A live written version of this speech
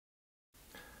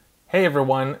Hey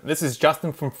everyone, this is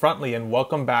Justin from Frontly and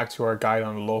welcome back to our guide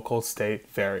on local state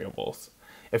variables.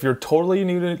 If you're totally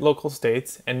new to local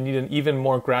states and need an even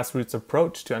more grassroots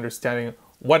approach to understanding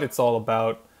what it's all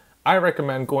about, I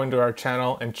recommend going to our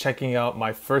channel and checking out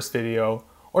my first video,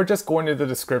 or just going to the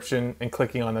description and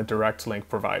clicking on the direct link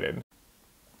provided.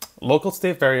 Local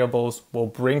state variables will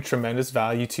bring tremendous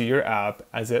value to your app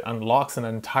as it unlocks an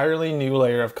entirely new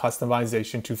layer of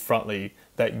customization to Frontly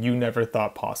that you never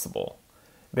thought possible.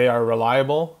 They are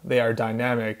reliable, they are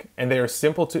dynamic, and they are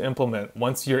simple to implement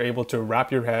once you're able to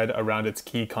wrap your head around its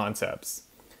key concepts.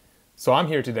 So I'm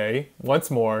here today,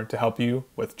 once more, to help you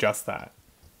with just that.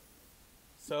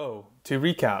 So, to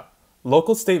recap,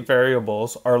 local state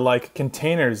variables are like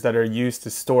containers that are used to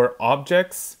store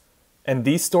objects, and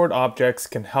these stored objects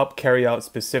can help carry out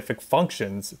specific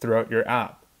functions throughout your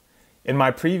app. In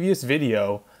my previous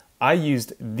video, I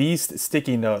used these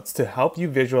sticky notes to help you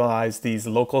visualize these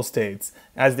local states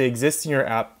as they exist in your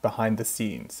app behind the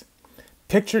scenes.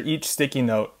 Picture each sticky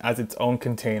note as its own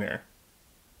container.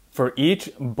 For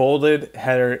each bolded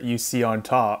header you see on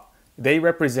top, they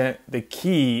represent the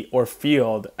key or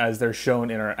field as they're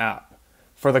shown in our app.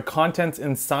 For the contents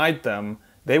inside them,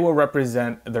 they will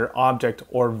represent their object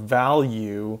or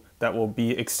value that will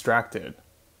be extracted.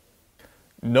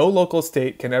 No local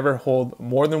state can ever hold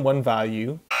more than one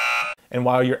value, and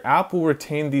while your app will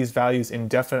retain these values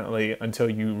indefinitely until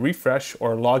you refresh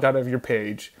or log out of your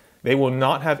page, they will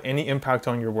not have any impact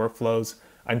on your workflows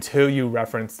until you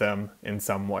reference them in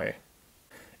some way.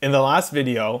 In the last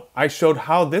video, I showed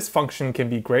how this function can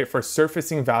be great for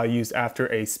surfacing values after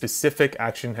a specific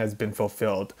action has been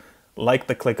fulfilled, like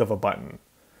the click of a button.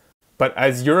 But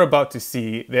as you're about to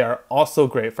see, they are also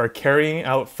great for carrying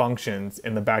out functions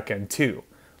in the backend too,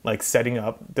 like setting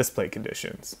up display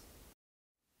conditions.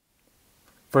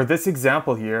 For this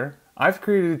example here, I've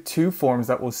created two forms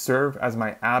that will serve as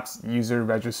my app's user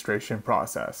registration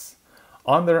process.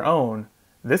 On their own,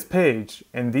 this page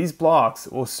and these blocks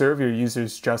will serve your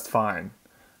users just fine.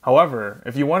 However,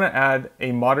 if you want to add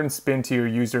a modern spin to your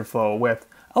user flow with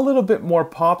a little bit more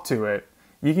pop to it,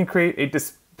 you can create a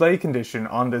display condition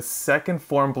on this second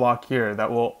form block here that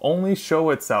will only show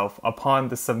itself upon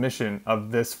the submission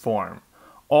of this form,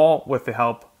 all with the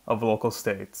help of local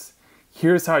states.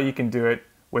 Here's how you can do it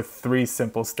with 3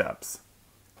 simple steps.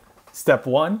 Step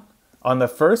 1, on the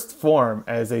first form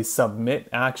as a submit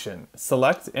action,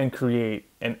 select and create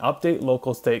an update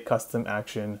local state custom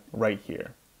action right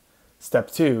here. Step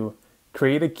 2,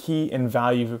 create a key and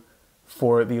value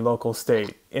for the local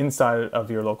state inside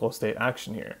of your local state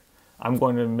action here. I'm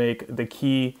going to make the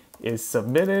key is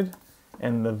submitted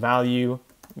and the value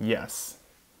yes.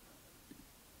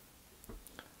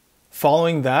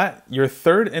 Following that, your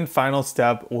third and final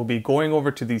step will be going over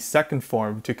to the second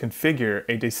form to configure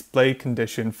a display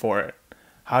condition for it.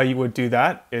 How you would do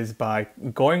that is by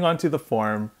going onto the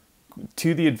form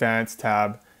to the Advanced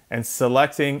tab and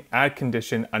selecting Add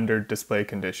Condition under Display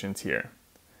Conditions here.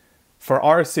 For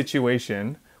our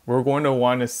situation, we're going to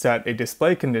want to set a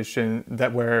display condition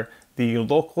that where the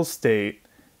local state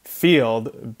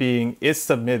field being is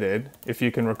submitted, if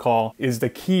you can recall, is the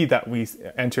key that we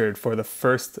entered for the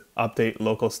first update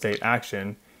local state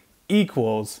action,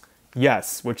 equals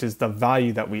yes, which is the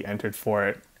value that we entered for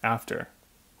it after.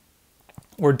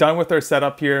 We're done with our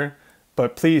setup here,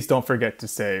 but please don't forget to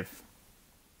save.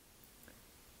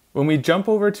 When we jump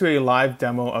over to a live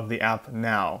demo of the app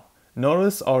now,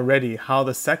 notice already how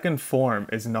the second form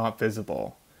is not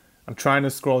visible. I'm trying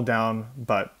to scroll down,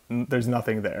 but there's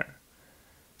nothing there.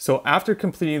 So after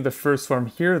completing the first form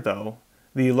here though,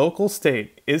 the local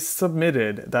state is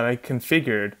submitted that I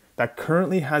configured that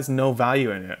currently has no value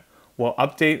in it will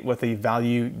update with a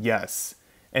value yes,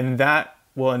 and that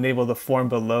will enable the form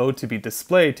below to be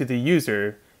displayed to the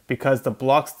user because the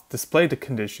block's display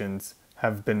conditions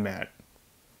have been met.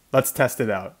 Let's test it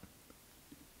out.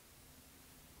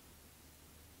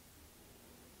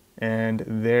 And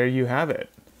there you have it.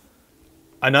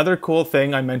 Another cool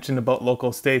thing I mentioned about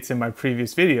local states in my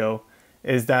previous video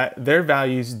is that their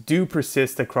values do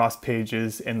persist across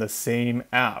pages in the same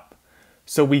app.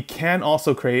 So we can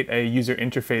also create a user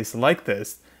interface like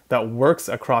this that works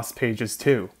across pages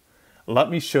too. Let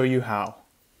me show you how.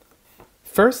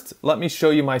 First, let me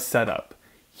show you my setup.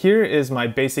 Here is my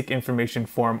basic information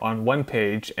form on one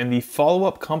page and the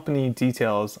follow-up company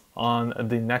details on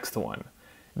the next one.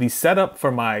 The setup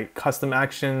for my custom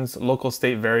actions, local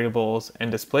state variables, and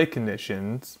display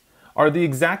conditions are the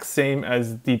exact same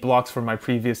as the blocks from my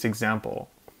previous example.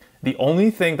 The only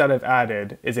thing that I've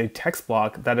added is a text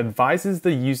block that advises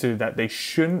the user that they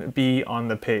shouldn't be on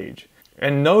the page.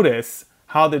 And notice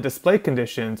how the display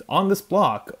conditions on this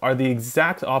block are the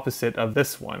exact opposite of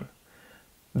this one.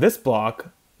 This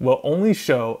block will only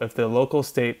show if the local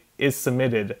state is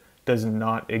submitted does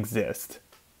not exist.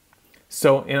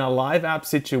 So in a live app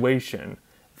situation,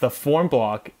 the form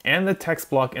block and the text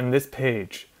block in this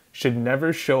page should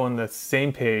never show on the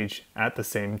same page at the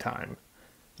same time.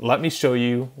 Let me show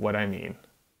you what I mean.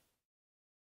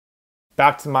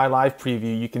 Back to my live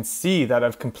preview, you can see that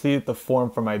I've completed the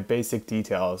form for my basic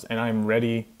details and I'm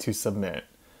ready to submit.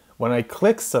 When I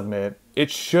click submit, it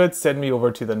should send me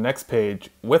over to the next page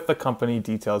with the company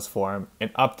details form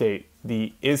and update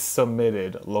the is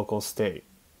submitted local state.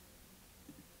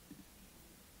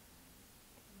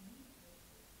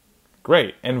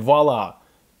 Great, and voila!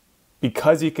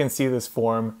 Because you can see this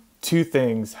form, two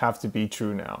things have to be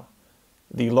true now.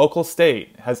 The local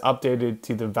state has updated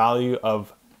to the value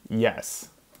of yes,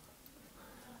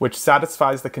 which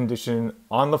satisfies the condition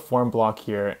on the form block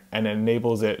here and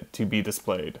enables it to be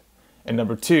displayed. And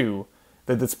number two,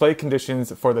 the display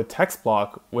conditions for the text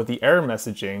block with the error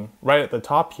messaging right at the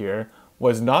top here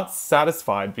was not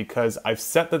satisfied because I've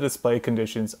set the display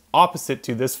conditions opposite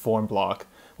to this form block,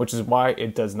 which is why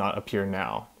it does not appear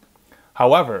now.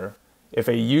 However, if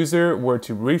a user were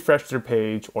to refresh their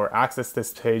page or access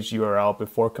this page URL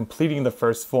before completing the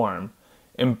first form,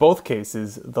 in both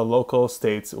cases, the local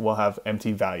states will have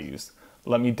empty values.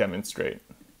 Let me demonstrate.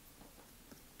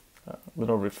 A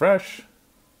little refresh.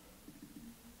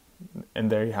 And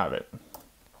there you have it.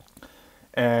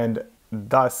 And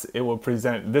thus, it will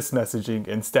present this messaging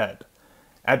instead.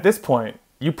 At this point,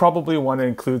 you probably want to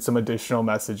include some additional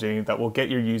messaging that will get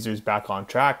your users back on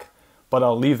track, but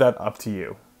I'll leave that up to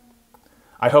you.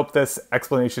 I hope this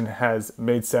explanation has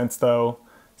made sense though,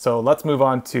 so let's move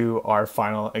on to our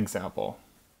final example.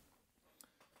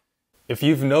 If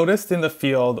you've noticed in the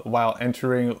field while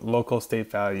entering local state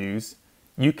values,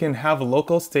 you can have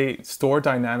local state store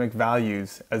dynamic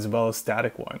values as well as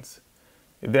static ones.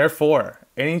 Therefore,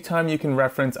 anytime you can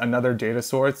reference another data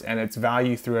source and its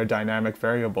value through a dynamic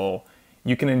variable,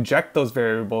 you can inject those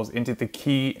variables into the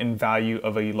key and value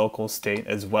of a local state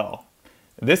as well.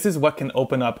 This is what can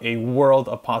open up a world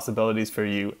of possibilities for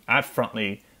you at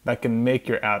Frontly that can make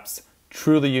your apps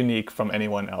truly unique from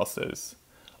anyone else's.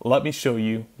 Let me show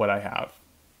you what I have.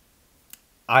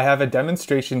 I have a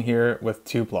demonstration here with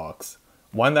two blocks.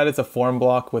 One that is a form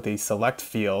block with a select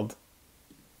field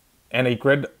and a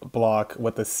grid block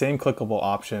with the same clickable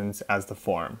options as the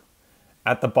form.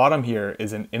 At the bottom here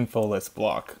is an info list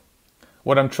block.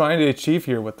 What I'm trying to achieve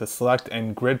here with the select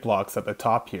and grid blocks at the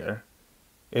top here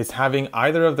is having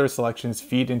either of their selections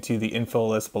feed into the info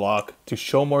list block to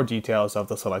show more details of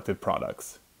the selected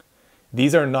products.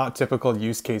 These are not typical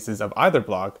use cases of either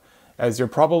block, as you're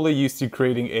probably used to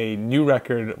creating a new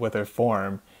record with a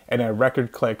form and a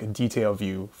record click detail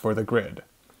view for the grid.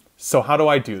 So how do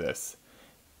I do this?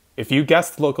 If you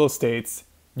guessed local states,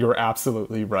 you're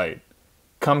absolutely right.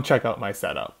 Come check out my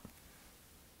setup.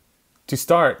 To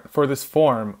start, for this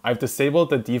form, I've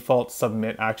disabled the default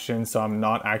submit action so I'm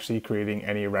not actually creating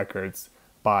any records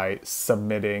by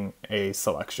submitting a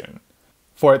selection.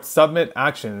 For its submit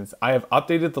actions, I have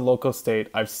updated the local state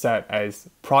I've set as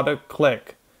product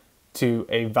click to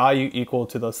a value equal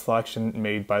to the selection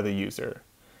made by the user.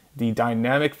 The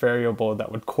dynamic variable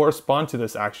that would correspond to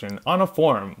this action on a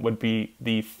form would be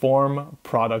the form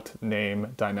product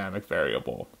name dynamic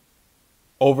variable.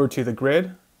 Over to the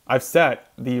grid, I've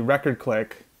set the record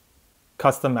click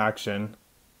custom action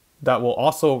that will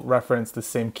also reference the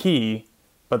same key,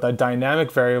 but the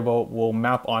dynamic variable will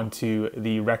map onto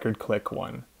the record click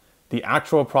one. The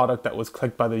actual product that was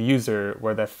clicked by the user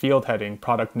where the field heading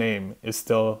product name is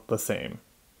still the same.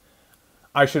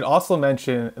 I should also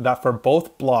mention that for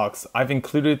both blocks, I've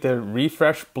included the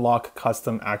refresh block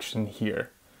custom action here,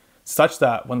 such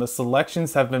that when the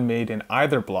selections have been made in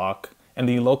either block and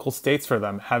the local states for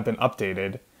them have been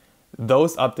updated,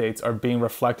 those updates are being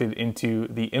reflected into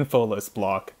the info list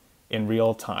block in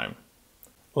real time.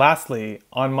 Lastly,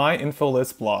 on my info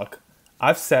list block,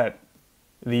 I've set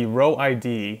the row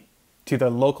ID to the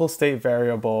local state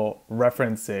variable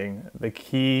referencing the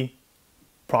key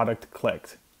product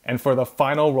clicked. And for the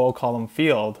final row column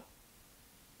field,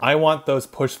 I want those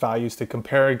push values to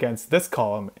compare against this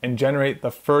column and generate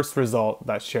the first result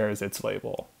that shares its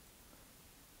label.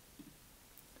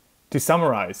 To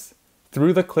summarize,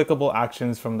 through the clickable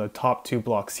actions from the top two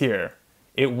blocks here,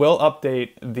 it will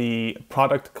update the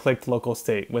product clicked local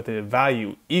state with a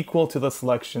value equal to the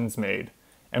selections made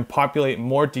and populate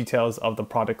more details of the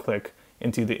product click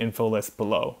into the info list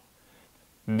below.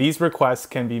 These requests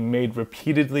can be made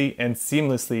repeatedly and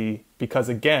seamlessly because,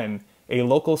 again, a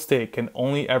local state can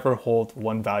only ever hold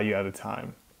one value at a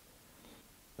time.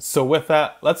 So with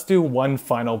that, let's do one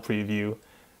final preview.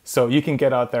 so you can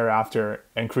get out there after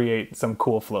and create some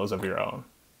cool flows of your own.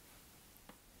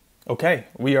 Okay,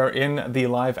 we are in the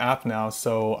live app now,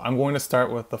 so I'm going to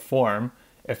start with the form.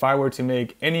 If I were to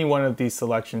make any one of these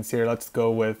selections here, let's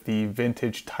go with the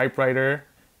vintage typewriter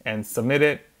and submit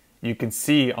it. You can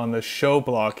see on the show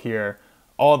block here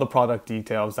all the product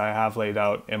details I have laid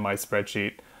out in my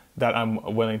spreadsheet that I'm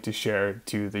willing to share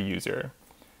to the user.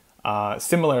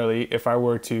 Similarly, if I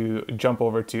were to jump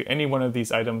over to any one of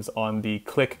these items on the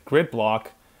click grid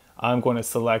block, I'm going to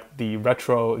select the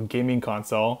retro gaming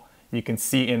console. You can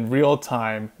see in real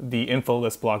time the info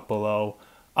list block below,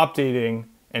 updating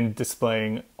and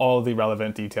displaying all the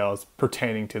relevant details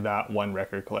pertaining to that one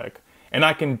record click. And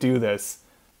I can do this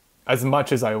as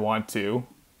much as I want to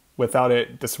without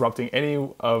it disrupting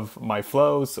any of my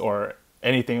flows or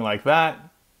anything like that.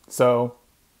 So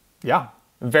yeah,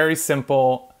 very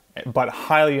simple, but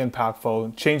highly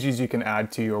impactful changes you can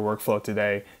add to your workflow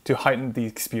today to heighten the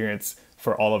experience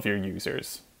for all of your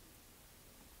users.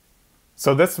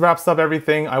 So this wraps up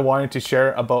everything I wanted to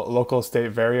share about local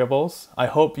state variables. I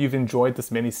hope you've enjoyed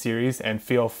this mini series and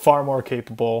feel far more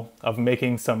capable of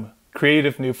making some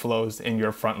creative new flows in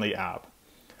your Frontly app.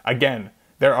 Again,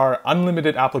 there are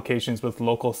unlimited applications with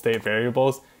local state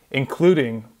variables,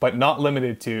 including but not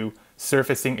limited to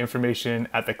surfacing information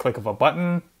at the click of a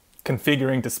button,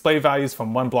 configuring display values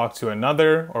from one block to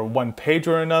another or one page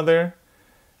or another,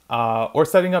 or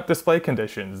setting up display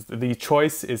conditions. The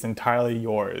choice is entirely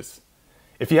yours.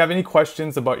 If you have any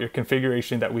questions about your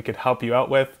configuration that we could help you out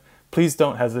with, please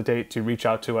don't hesitate to reach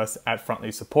out to us at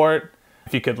Frontly Support.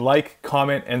 If you could like,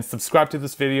 comment, and subscribe to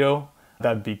this video,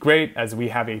 that'd be great, as we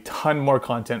have a ton more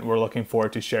content we're looking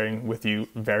forward to sharing with you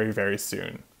very, very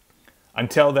soon.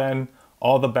 Until then,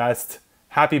 all the best,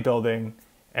 happy building,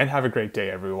 and have a great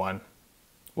day, everyone.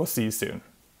 We'll see you soon.